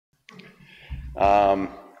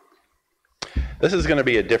This is going to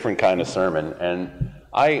be a different kind of sermon, and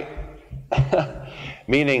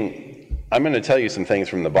meaning I'm going to tell you some things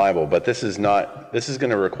from the Bible, but this is going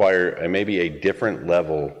to require maybe a different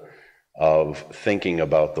level of thinking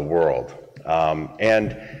about the world.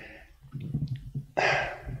 And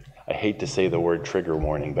I hate to say the word trigger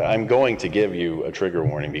warning, but I'm going to give you a trigger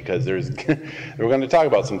warning because we're going to talk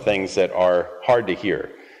about some things that are hard to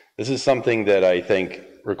hear. This is something that I think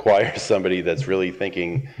requires somebody that's really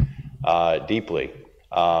thinking deeply.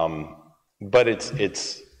 But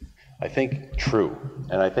it's I think, true.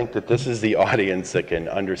 And I think that this is the audience that can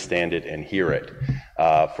understand it and hear it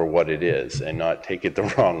for what it is and not take it the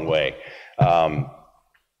wrong way.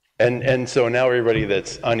 And so now everybody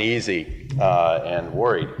that's uneasy and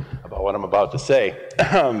worried about what I'm about to say,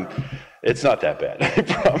 it's not that bad, I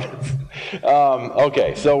promise.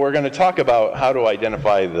 Okay, so we're going to talk about how to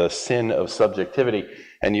identify the sin of subjectivity,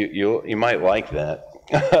 and you might like that,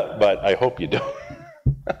 but I hope you don't.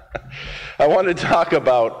 I want to talk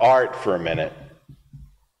about art for a minute.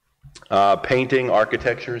 Painting,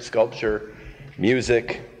 architecture, sculpture,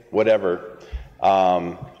 music, whatever.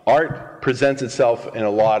 Art presents itself in a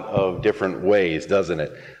lot of different ways, doesn't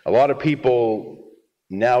it? A lot of people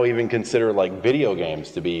now even consider like video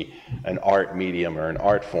games to be an art medium or an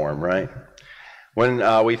art form, right?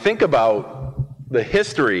 When we think about the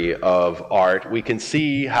history of art, we can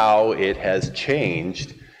see how it has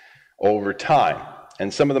changed over time.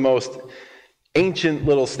 And some of the most ancient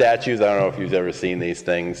little statues, I don't know if you've ever seen these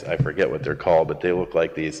things, I forget what they're called, but they look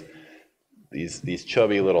like these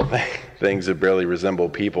chubby little things that barely resemble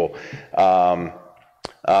people, are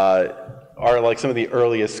like some of the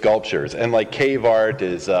earliest sculptures. And like cave art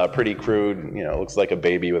is pretty crude, it looks like a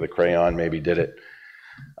baby with a crayon maybe did it.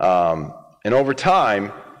 And over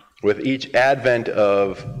time, with each advent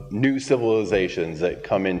of new civilizations that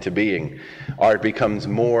come into being, art becomes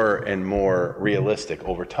more and more realistic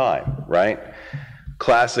over time, right?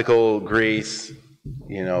 Classical Greece,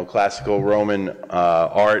 classical Roman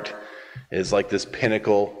art is like this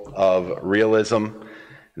pinnacle of realism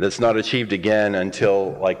that's not achieved again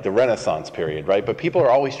until like the Renaissance period, right? But people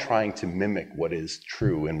are always trying to mimic what is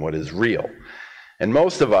true and what is real. And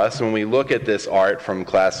most of us, when we look at this art from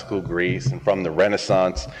classical Greece and from the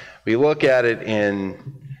Renaissance, we look at it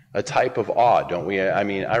in a type of awe, don't we? I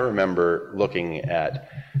mean, I remember looking at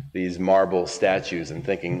these marble statues and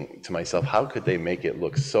thinking to myself, how could they make it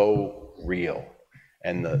look so real?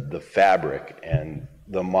 And the fabric and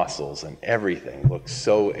the muscles and everything looks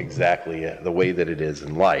so exactly the way that it is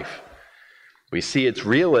in life. We see its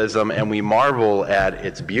realism and we marvel at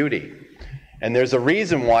its beauty. And there's a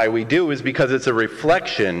reason why we do, is because it's a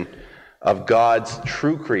reflection of God's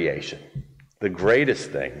true creation, the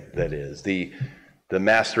greatest thing that is, the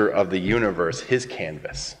master of the universe, his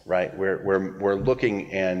canvas, right? We're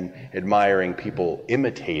looking and admiring people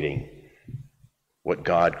imitating what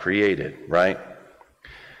God created, right?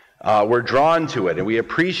 We're drawn to it and we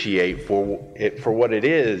appreciate it for what it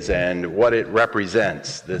is and what it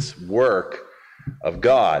represents, this work of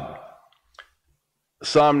God.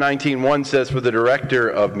 Psalm 19:1 says, for the director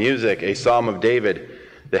of music, a psalm of David,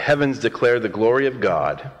 the heavens declare the glory of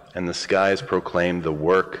God, and the skies proclaim the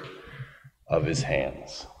work of his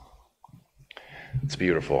hands. It's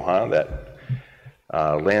beautiful, huh? That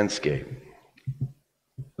landscape.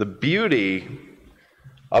 The beauty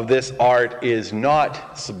of this art is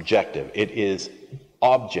not subjective. It is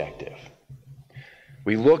objective.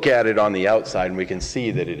 We look at it on the outside and we can see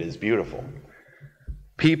that it is beautiful.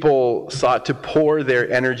 People sought to pour their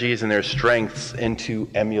energies and their strengths into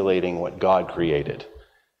emulating what God created.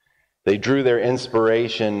 They drew their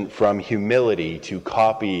inspiration from humility to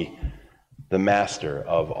copy the master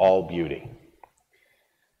of all beauty.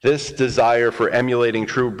 This desire for emulating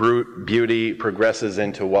true beauty progresses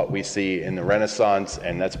into what we see in the Renaissance,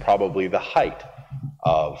 and that's probably the height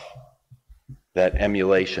of that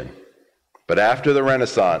emulation. But after the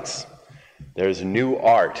Renaissance, there's new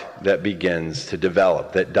art that begins to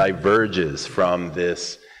develop that diverges from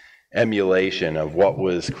this emulation of what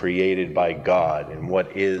was created by God and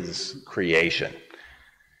what is creation.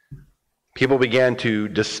 People began to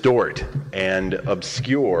distort and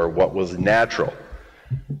obscure what was natural,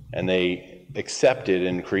 and they accepted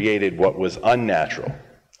and created what was unnatural.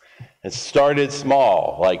 It started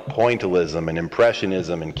small, like pointillism and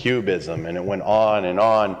impressionism and cubism, and it went on,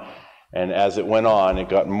 and as it went on, it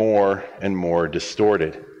got more and more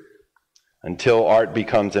distorted, until art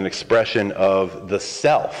becomes an expression of the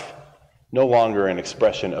self, no longer an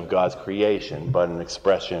expression of God's creation, but an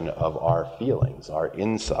expression of our feelings, our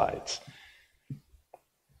insides.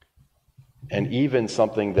 And even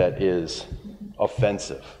something that is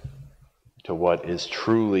offensive to what is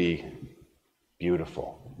truly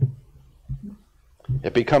beautiful.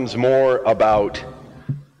 It becomes more about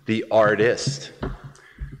the artist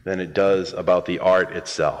than it does about the art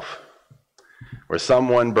itself. Where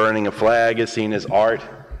someone burning a flag is seen as art,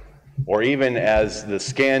 or even as the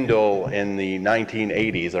scandal in the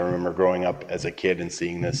 1980s. I remember growing up as a kid and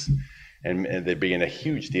seeing this, and there being a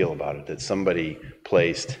huge deal about it, that somebody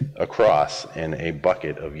placed a cross in a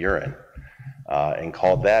bucket of urine and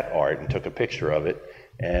called that art and took a picture of it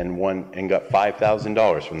and got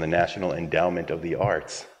 $5,000 from the National Endowment of the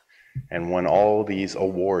Arts and won all these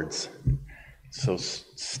awards. So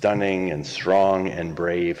stunning and strong and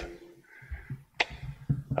brave.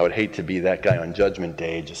 I would hate to be that guy on Judgment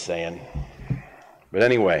Day, just saying. But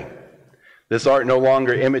anyway, this art no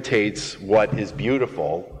longer imitates what is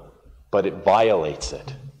beautiful, but it violates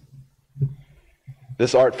it.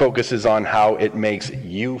 This art focuses on how it makes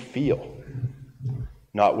you feel,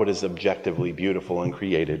 not what is objectively beautiful and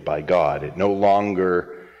created by God. It no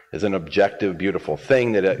longer is an objective, beautiful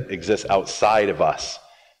thing that exists outside of us,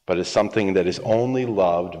 but is something that is only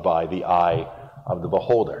loved by the eye of the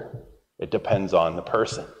beholder. It depends on the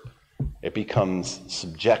person. It becomes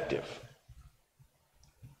subjective.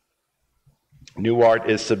 New art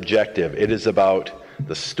is subjective. It is about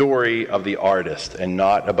the story of the artist and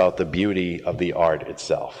not about the beauty of the art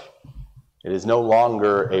itself. It is no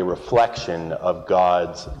longer a reflection of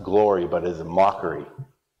God's glory, but is a mockery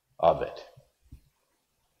of it.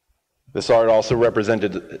 This art also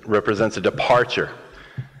represents a departure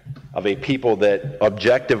of a people that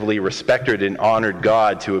objectively respected and honored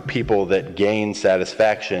God to a people that gained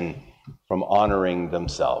satisfaction from honoring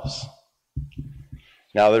themselves.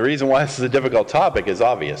 Now, the reason why this is a difficult topic is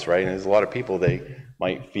obvious, right? And there's a lot of people, they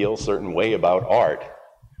might feel a certain way about art.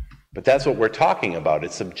 But that's what we're talking about.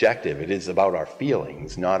 It's subjective. It is about our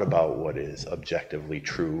feelings, not about what is objectively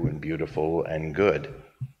true and beautiful and good.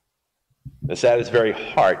 This at its very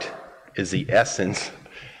heart is the essence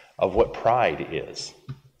of what pride is.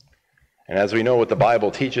 And as we know what the Bible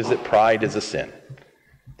teaches, that pride is a sin.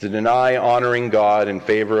 To deny honoring God in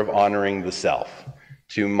favor of honoring the self.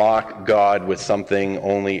 To mock God with something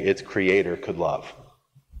only its creator could love.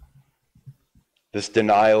 This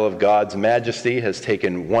denial of God's majesty has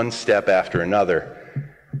taken one step after another.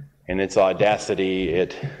 In its audacity,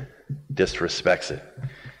 it disrespects it.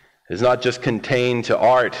 It is not just contained to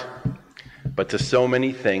art, but to so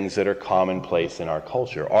many things that are commonplace in our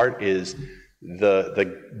culture. Art is the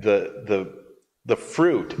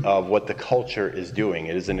fruit of what the culture is doing.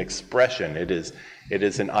 It is an expression. It is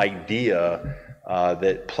an idea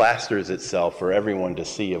that plasters itself for everyone to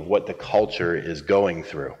see of what the culture is going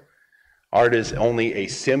through. Art is only a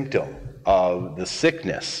symptom of the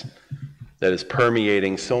sickness that is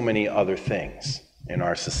permeating so many other things in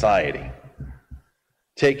our society.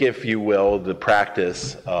 Take, if you will, the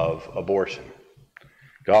practice of abortion.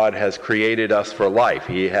 God has created us for life.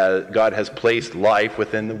 God has placed life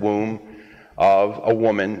within the womb of a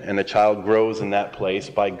woman, and a child grows in that place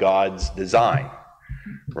by God's design.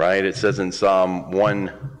 Right? It says in Psalm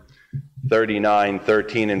 139,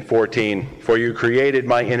 13 and 14, "For you created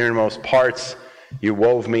my innermost parts, you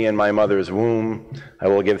wove me in my mother's womb. I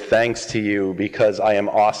will give thanks to you because I am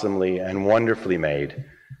awesomely and wonderfully made.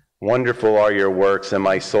 Wonderful are your works, and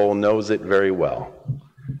my soul knows it very well."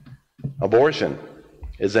 Abortion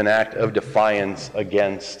is an act of defiance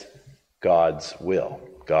against God's will,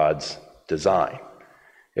 God's design.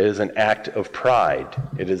 It is an act of pride.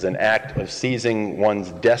 It is an act of seizing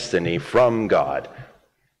one's destiny from God,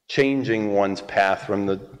 changing one's path from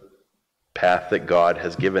the path that God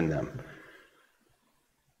has given them.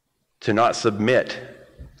 To not submit,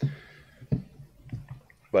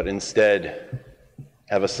 but instead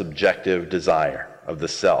have a subjective desire of the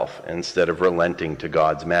self instead of relenting to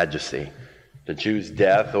God's majesty. To choose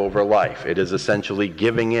death over life. It is essentially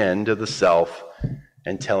giving in to the self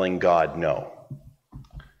and telling God no.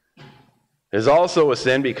 It is also a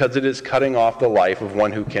sin because it is cutting off the life of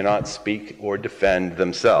one who cannot speak or defend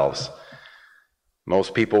themselves.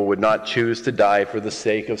 Most people would not choose to die for the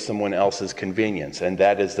sake of someone else's convenience, and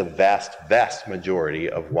that is the vast, vast majority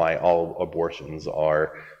of why all abortions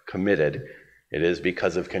are committed. It is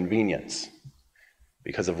because of convenience,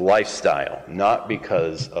 because of lifestyle, not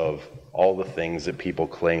because of all the things that people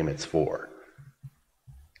claim it's for.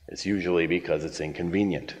 It's usually because it's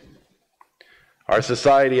inconvenient. Our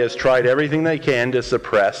society has tried everything they can to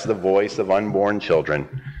suppress the voice of unborn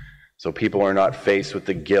children, so people are not faced with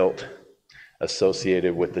the guilt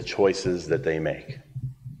associated with the choices that they make.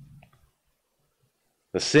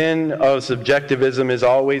 The sin of subjectivism is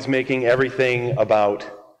always making everything about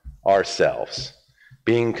ourselves,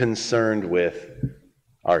 being concerned with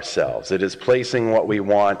ourselves. It is placing what we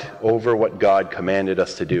want over what God commanded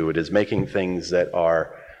us to do. It is making things that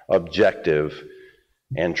are objective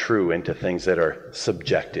and true into things that are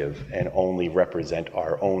subjective and only represent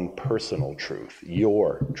our own personal truth,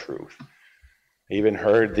 your truth. I even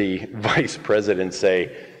heard the vice president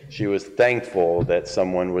say she was thankful that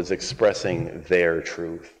someone was expressing their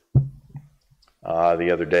truth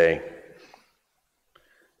the other day.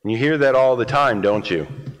 And you hear that all the time, don't you?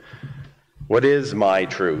 What is my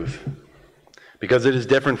truth? Because it is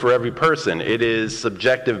different for every person. It is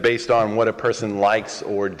subjective based on what a person likes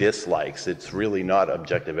or dislikes. It's really not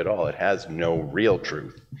objective at all. It has no real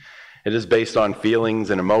truth. It is based on feelings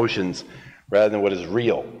and emotions rather than what is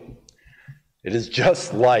real. It is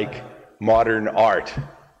just like modern art.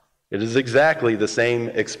 It is exactly the same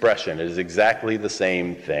expression. It is exactly the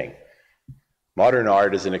same thing. Modern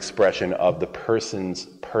art is an expression of the person's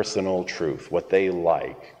personal truth, what they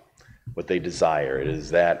like, what they desire. It is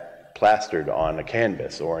that plastered on a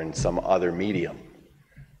canvas or in some other medium.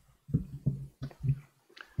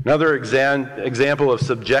 Another example of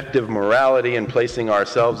subjective morality and placing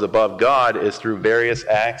ourselves above God is through various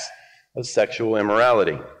acts of sexual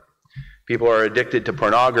immorality. People are addicted to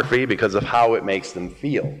pornography because of how it makes them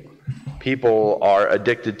feel. People are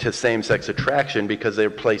addicted to same-sex attraction because they're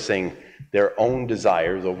placing their own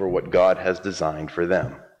desires over what God has designed for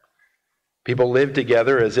them. People live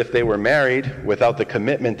together as if they were married without the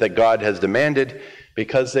commitment that God has demanded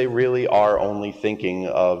because they really are only thinking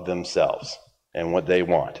of themselves and what they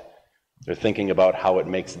want. They're thinking about how it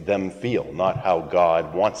makes them feel, not how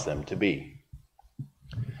God wants them to be.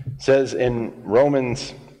 It says in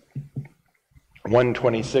Romans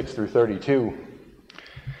 1:26 through 32,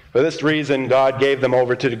 "For this reason God gave them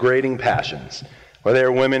over to degrading passions, where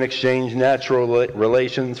their women exchanged natural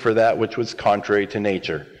relations for that which was contrary to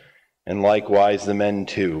nature. And likewise the men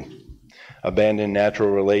too abandoned natural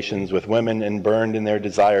relations with women and burned in their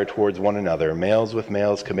desire towards one another, males with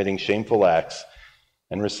males committing shameful acts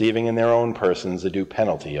and receiving in their own persons the due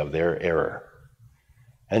penalty of their error.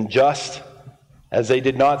 And just as they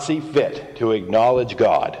did not see fit to acknowledge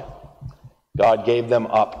God, God gave them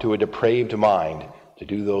up to a depraved mind to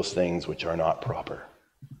do those things which are not proper."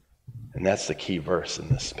 And that's the key verse in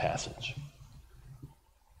this passage.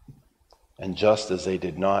 And just as they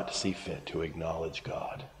did not see fit to acknowledge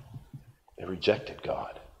God, they rejected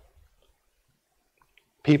God.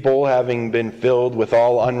 People, having been filled with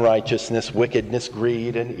all unrighteousness, wickedness,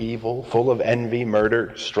 greed, and evil, full of envy,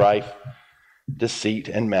 murder, strife, deceit,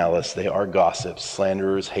 and malice, they are gossips,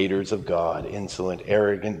 slanderers, haters of God, insolent,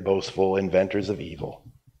 arrogant, boastful, inventors of evil,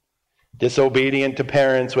 disobedient to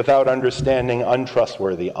parents, without understanding,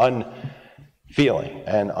 untrustworthy, unfeeling,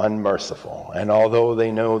 and unmerciful. And although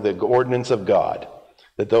they know the ordinance of God,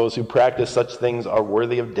 that those who practice such things are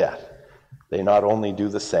worthy of death, they not only do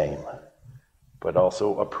the same, but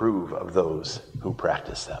also approve of those who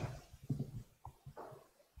practice them.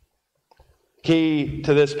 Key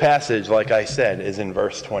to this passage, like I said, is in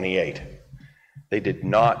verse 28. They did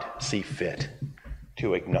not see fit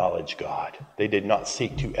to acknowledge God. They did not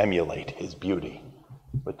seek to emulate his beauty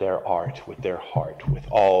with their art, with their heart, with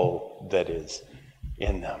all that is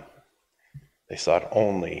in them. They sought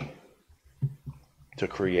only to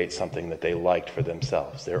create something that they liked for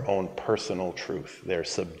themselves, their own personal truth, their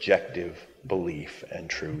subjective belief and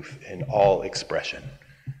truth in all expression,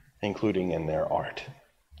 including in their art.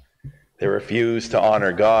 They refused to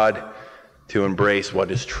honor God, to embrace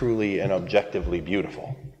what is truly and objectively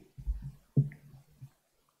beautiful.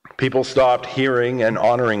 People stopped hearing and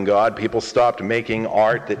honoring God. People stopped making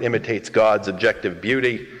art that imitates God's objective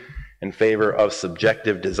beauty in favor of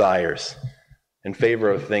subjective desires, in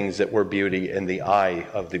favor of things that were beauty in the eye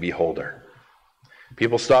of the beholder.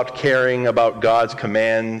 People stopped caring about God's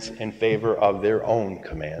commands in favor of their own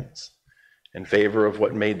commands, in favor of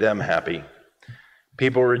what made them happy.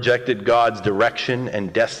 People rejected God's direction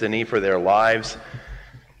and destiny for their lives,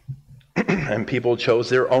 and people chose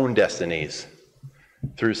their own destinies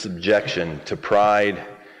through subjection to pride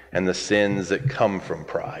and the sins that come from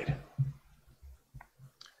pride.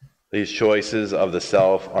 These choices of the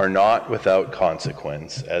self are not without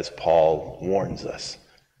consequence, as Paul warns us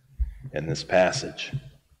in this passage.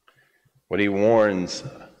 What he warns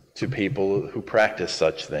to people who practice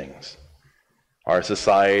such things. Our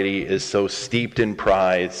society is so steeped in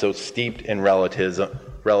pride, so steeped in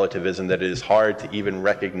relativism that it is hard to even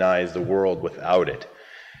recognize the world without it.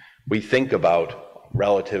 We think about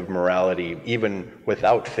relative morality even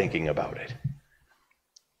without thinking about it.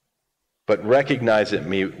 But recognize it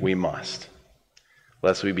we must,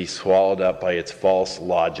 lest we be swallowed up by its false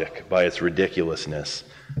logic, by its ridiculousness,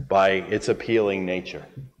 by its appealing nature.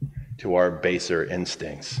 to our baser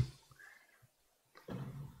instincts.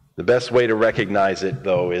 The best way to recognize it,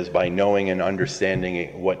 though, is by knowing and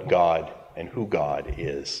understanding what God and who God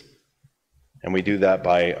is. And we do that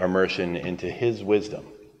by immersion into his wisdom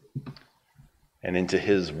and into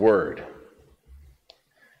his word.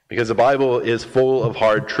 Because the Bible is full of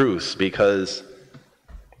hard truths, because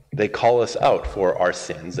they call us out for our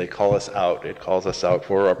sins. They call us out. It calls us out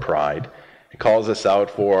for our pride. It calls us out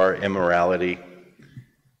for our immorality.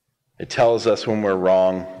 It tells us when we're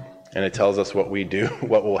wrong, and it tells us what we do,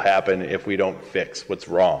 what will happen if we don't fix what's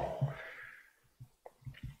wrong.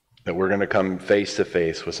 That we're going to come face to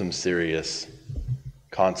face with some serious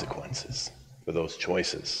consequences for those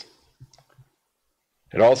choices.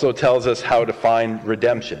 It also tells us how to find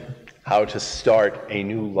redemption, how to start a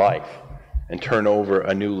new life and turn over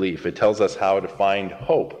a new leaf. It tells us how to find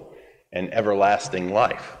hope and everlasting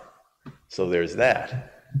life. So there's that.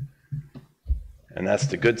 And that's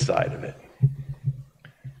the good side of it.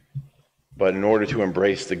 But in order to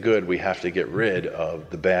embrace the good, we have to get rid of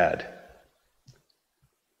the bad.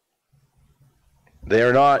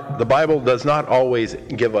 The Bible does not always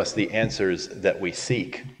give us the answers that we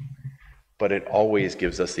seek, but it always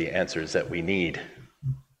gives us the answers that we need.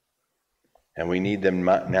 And we need them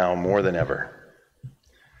now more than ever.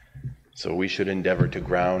 So we should endeavor to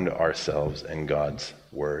ground ourselves in God's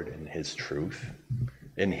word, in his truth,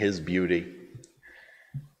 in his beauty.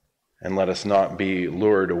 And let us not be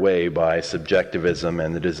lured away by subjectivism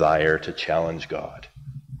and the desire to challenge God,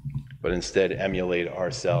 but instead emulate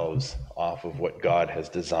ourselves off of what God has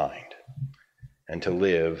designed, and to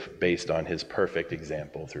live based on his perfect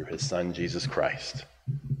example through his Son, Jesus Christ.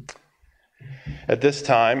 At this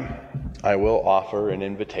time, I will offer an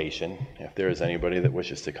invitation. If there is anybody that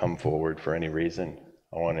wishes to come forward for any reason,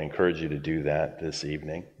 I want to encourage you to do that this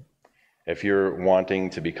evening. If you're wanting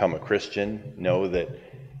to become a Christian, know that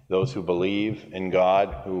those who believe in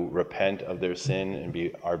God, who repent of their sin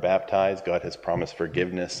and are baptized, God has promised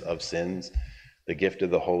forgiveness of sins, the gift of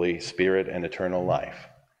the Holy Spirit, and eternal life.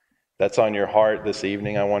 If that's on your heart this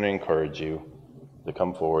evening, I want to encourage you to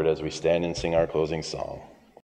come forward as we stand and sing our closing song.